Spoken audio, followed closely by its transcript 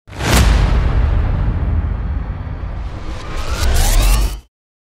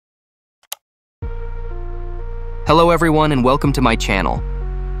Hello everyone and welcome to my channel.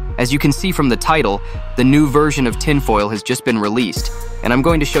 As you can see from the title, the new version of Tinfoil has just been released, and I'm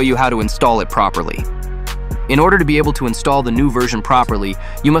going to show you how to install it properly. In order to be able to install the new version properly,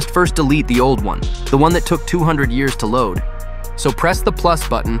 you must first delete the old one, the one that took 200 years to load. So press the plus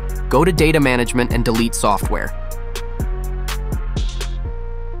button, go to Data Management and delete software.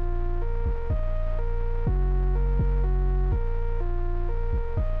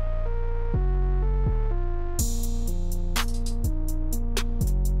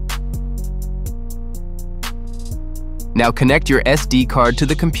 Now connect your SD card to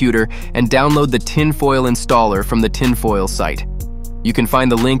the computer and download the Tinfoil installer from the Tinfoil site. You can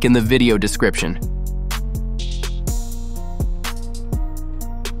find the link in the video description.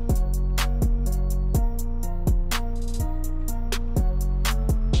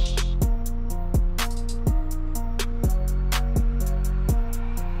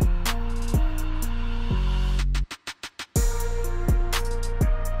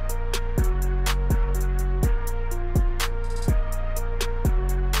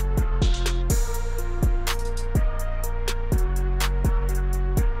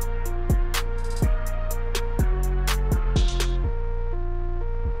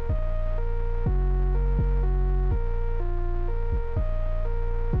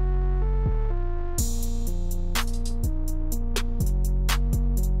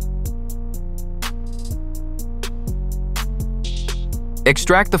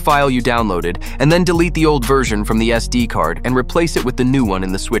 Extract the file you downloaded and then delete the old version from the SD card and replace it with the new one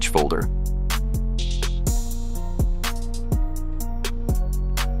in the switch folder.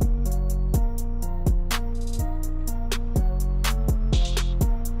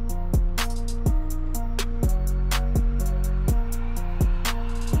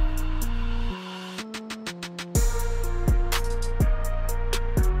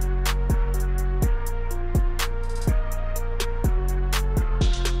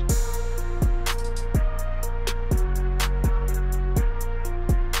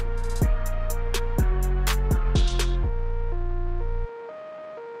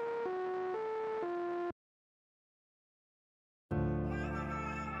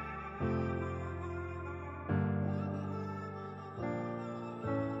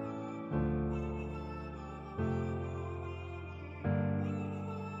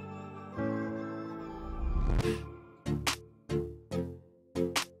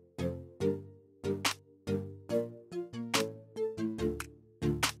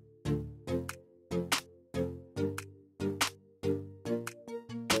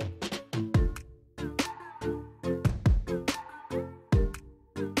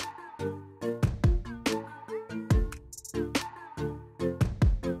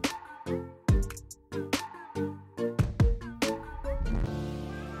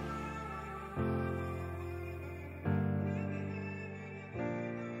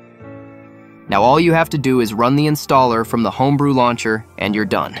 Now all you have to do is run the installer from the Homebrew launcher and you're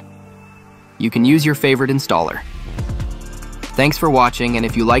done. You can use your favorite installer. Thanks for watching, and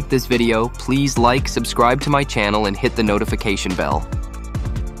if you liked this video, please like, subscribe to my channel and hit the notification bell.